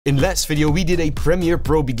In last video, we did a Premiere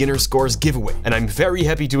Pro Beginner's Course giveaway, and I'm very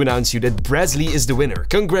happy to announce you that Brasley is the winner.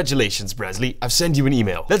 Congratulations, Brasley. I've sent you an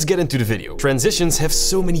email. Let's get into the video. Transitions have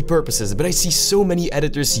so many purposes, but I see so many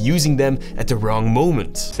editors using them at the wrong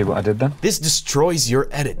moment. See what I did then? This destroys your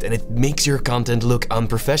edit and it makes your content look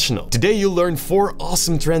unprofessional. Today you'll learn 4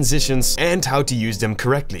 awesome transitions and how to use them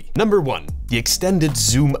correctly. Number 1. The extended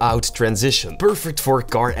zoom out transition. Perfect for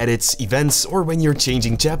car edits, events, or when you're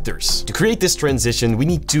changing chapters. To create this transition, we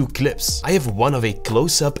need 2 clips. I have one of a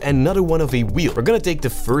close-up and another one of a wheel. We're gonna take the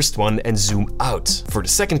first one and zoom out. For the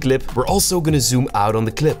second clip, we're also gonna zoom out on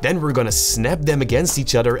the clip. Then we're gonna snap them against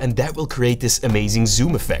each other and that will create this amazing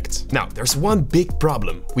zoom effect. Now, there's one big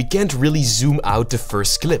problem. We can't really zoom out the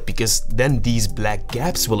first clip because then these black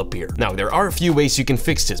gaps will appear. Now, there are a few ways you can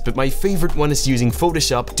fix this, but my favorite one is using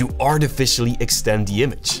Photoshop to artificially extend the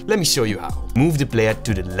image. Let me show you how. Move the playhead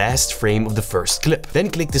to the last frame of the first clip. Then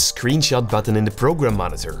click the screenshot button in the program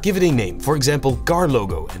monitor. Give it a name, for example, car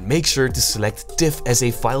logo, and make sure to select TIFF as a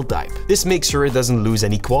file type. This makes sure it doesn't lose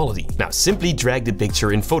any quality. Now simply drag the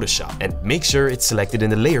picture in Photoshop and make sure it's selected in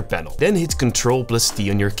the layer panel. Then hit Ctrl+T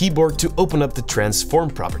on your keyboard to open up the transform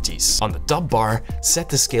properties. On the top bar, set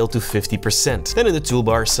the scale to 50%. Then in the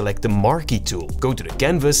toolbar, select the Marquee tool. Go to the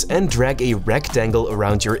canvas and drag a rectangle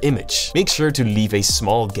around your image. Make sure to leave a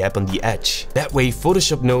small gap on the edge. That way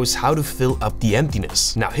Photoshop knows how to fill up the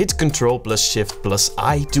emptiness. Now hit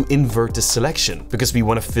Ctrl+Shift+I to invert the selection, because we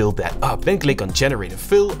want to fill that up. Then click on Generate a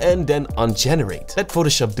Fill and then on Generate. Let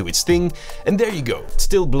Photoshop do its thing, and there you go. It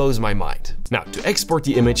still blows my mind. Now to export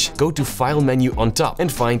the image, go to File menu on top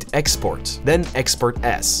and find Export. Then Export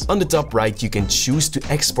As. On the top right, you can choose to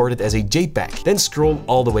export it as a JPEG. Then scroll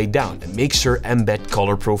all the way down and make sure Embed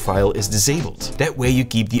Color Profile is disabled. That way you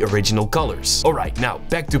keep the original colors. Alright, now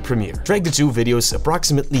back to Premiere. Drag the 2 videos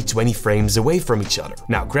approximately 20 frames away from each other.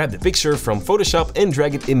 Now grab the picture from Photoshop and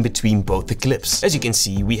drag it in between both the clips. As you can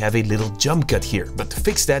see, we have a little jump cut here, but to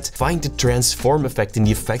fix that, find the transform effect in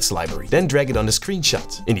the effects library. Then drag it on the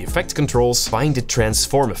screenshot. In the effect controls, find the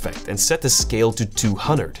transform effect and set the scale to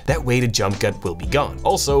 200. That way the jump cut will be gone.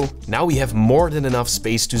 Also, now we have more than enough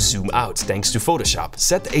space to zoom out thanks to Photoshop.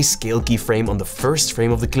 Set a scale keyframe on the first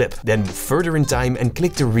frame of the clip. Then move further in time and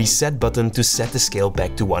click the reset button to set the scale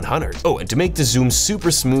back to 100. Oh, and to make the zoom super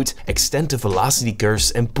smooth, extend the velocity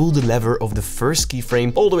curves and pull the lever of the first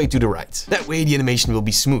keyframe all the way to the right. That way the animation will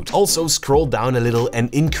be smooth. Also scroll down a little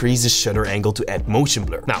and increase the shutter angle to add motion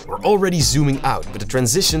blur. Now we're already zooming out, but the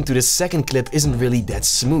transition to the second clip isn't really that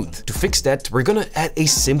smooth. To fix that, we're gonna add a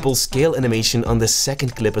simple scale animation on the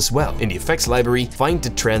second clip as well. In the effects library, find the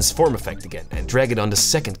transform effect again and drag it on the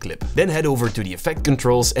second clip. Then head over to the effect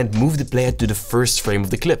controls and move the playhead to the first frame of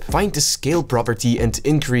the clip. Find the scale property and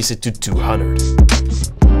increase it to 200.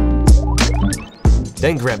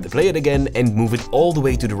 Then grab the playhead again and move it all the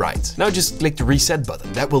way to the right. Now just click the reset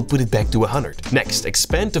button, that will put it back to 100. Next,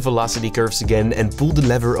 expand the velocity curves again and pull the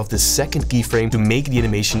lever of the second keyframe to make the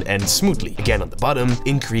animation end smoothly. Again on the bottom,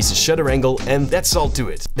 increase the shutter angle, and that's all to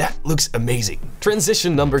it. That looks amazing.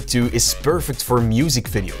 Transition number 2 is perfect for music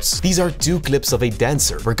videos. These are 2 clips of a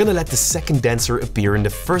dancer. We're gonna let the second dancer appear in the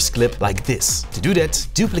first clip like this. To do that,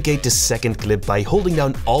 duplicate the second clip by holding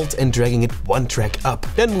down Alt and dragging it 1 track up.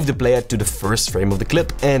 Then move the playhead to the first frame of the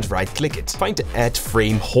clip and right-click it. Find the Add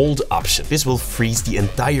Frame Hold option. This will freeze the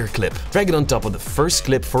entire clip. Drag it on top of the first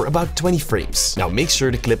clip for about 20 frames. Now make sure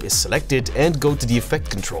the clip is selected and go to the effect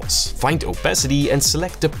controls. Find Opacity and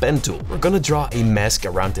select the Pen tool. We're gonna draw a mask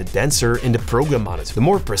around the dancer in the program monitor. The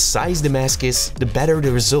more precise the mask is, the better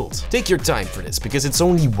the result. Take your time for this because it's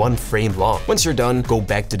only 1 frame long. Once you're done, go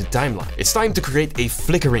back to the timeline. It's time to create a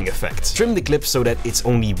flickering effect. Trim the clip so that it's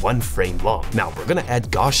only 1 frame long. Now we're gonna add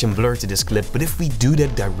Gaussian blur to this clip, but if we do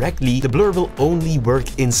that directly, the blur will only work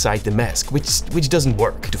inside the mask, which doesn't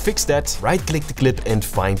work. To fix that, right-click the clip and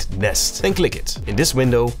find Nest. Then click it. In this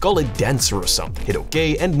window, call it Dancer or something. Hit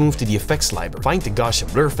OK and move to the effects library. Find the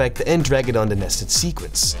Gaussian blur effect and drag it on the nested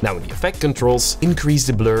sequence. Now in the effect controls, increase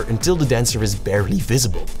the blur until the dancer is barely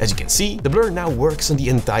visible. As you can see, the blur now works on the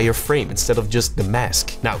entire frame instead of just the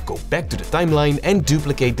mask. Now go back to the timeline and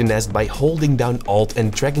duplicate the nest by holding down Alt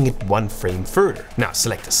and dragging it 1 frame further. Now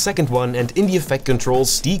select the second one and in the effect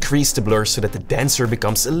controls, decrease the blur so that the dancer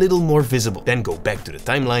becomes a little more visible. Then go back to the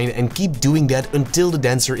timeline and keep doing that until the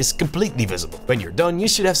dancer is completely visible. When you're done, you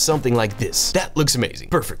should have something like this. That looks amazing.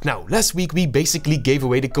 Perfect. Now, last week we basically gave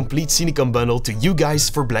away the complete Cinecom bundle to you guys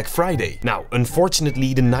for Black Friday. Now,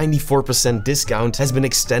 unfortunately, the 94% discount has been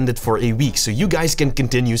extended for a week, so you guys can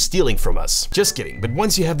continue stealing from us. Just kidding, but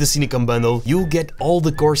once you have the Cinecom bundle, you'll get all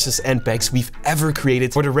the courses and packs we've ever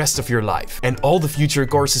created for the rest of your life. And all the future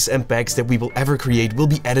courses and packs that we will ever create will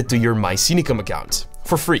be added to your My Cinecom account.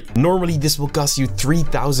 for free. Normally this will cost you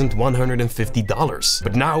 $3,150,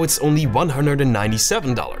 but now it's only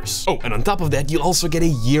 $197. Oh, and on top of that, you'll also get a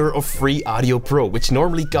year of free Audio Pro, which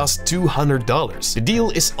normally costs $200. The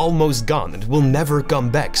deal is almost gone and will never come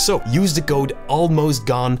back, so use the code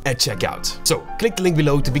ALMOSTGONE at checkout. So click the link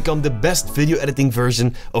below to become the best video editing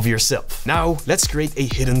version of yourself. Now let's create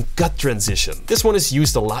a hidden cut transition. This one is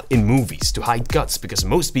used a lot in movies to hide cuts because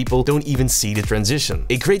most people don't even see the transition.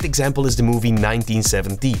 A great example is the movie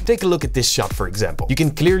 1917. Take a look at this shot, for example. You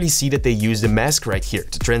can clearly see that they used a mask right here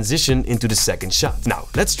to transition into the second shot. Now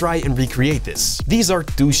let's try and recreate this. These are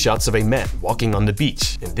two shots of a man walking on the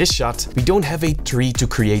beach. In this shot, we don't have a tree to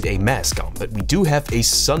create a mask on, but we do have a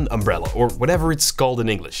sun umbrella, or whatever it's called in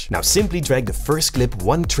English. Now simply drag the first clip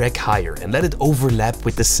one track higher and let it overlap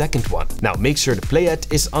with the second one. Now make sure the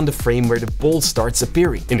playhead is on the frame where the pole starts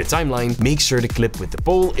appearing. In the timeline, make sure the clip with the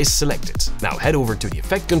pole is selected. Now head over to the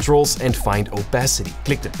effect controls and find opacity.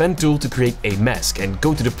 Click the pen tool to create a mask and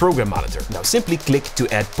go to the program monitor. Now simply click to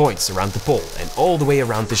add points around the pole and all the way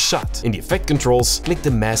around the shot. In the effect controls, click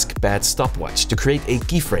the mask pad stopwatch to create a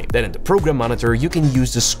keyframe. Then in the program monitor, you can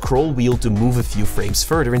use the scroll wheel to move a few frames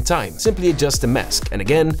further in time. Simply adjust the mask and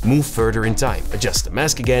again move further in time. Adjust the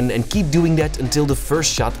mask again and keep doing that until the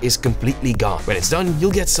first shot is completely gone. When it's done,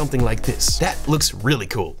 you'll get something like this. That looks really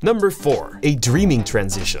cool. Number 4, a dreaming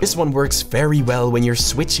transition. This one works very well when you're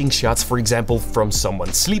switching shots, for example, from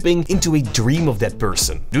someone sleeping into a dream of that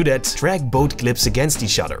person. Do that, drag both clips against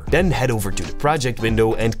each other. Then head over to the project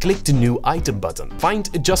window and click the new item button. Find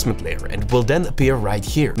adjustment layer and it will then appear right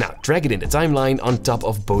here. Now drag it in the timeline on top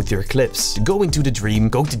of both your clips. To go into the dream,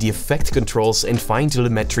 go to the effect controls and find the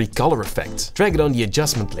telemetry color effect. Drag it on the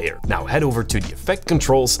adjustment layer. Now head over to the effect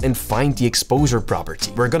controls and find the exposure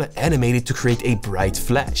property. We're gonna animate it to create a bright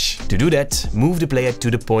flash. To do that, move the playhead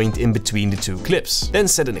to the point in between the two clips. Then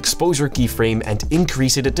set an exposure keyframe and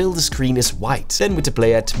increase it until the screen is white. Then with the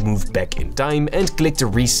playhead, move back in time and click the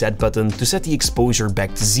reset button to set the exposure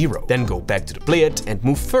back to 0. Then go back to the playhead and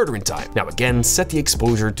move further in time. Now again, set the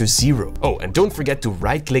exposure to 0. Oh, and don't forget to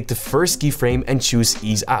right click the first keyframe and choose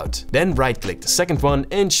ease out. Then right click the second one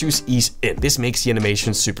and choose ease in. This makes the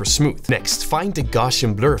animation super smooth. Next, find the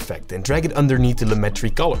Gaussian blur effect and drag it underneath the telemetry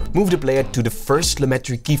color. Move the playhead to the first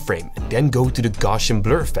telemetry keyframe and then go to the Gaussian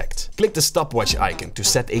blur effect. Click the stopwatch icon to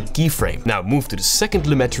set a keyframe. Now move to the second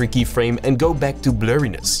telemetry keyframe and go back to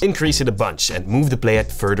blurriness. Increase it a bunch and move the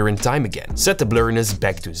playhead further in time again. Set the blurriness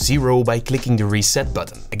back to 0 by clicking the reset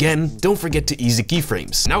button. Again, don't forget to ease the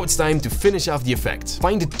keyframes. Now it's time to finish off the effect.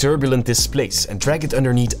 Find the turbulent displace and drag it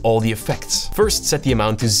underneath all the effects. First set the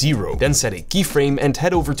amount to 0, then set a keyframe and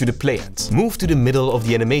head over to the playhead. Move to the middle of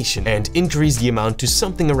the animation and increase the amount to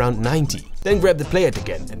something around 90. Then grab the playhead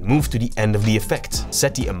again and move to the end of the effect.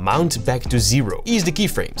 Set the amount back to 0. Ease the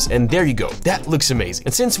keyframes and there you go. That looks amazing.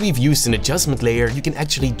 And since we've used an adjustment layer, you can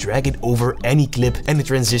actually drag it over any clip and the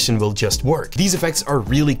transition will just work. These effects are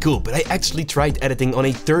really cool, but I actually tried editing on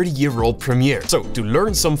a 30-year-old Premiere. So to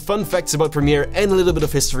learn some fun facts about Premiere and a little bit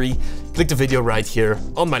of history, click the video right here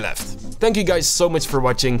on my left. Thank you guys so much for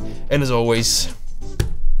watching, and as always,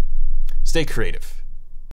 stay creative.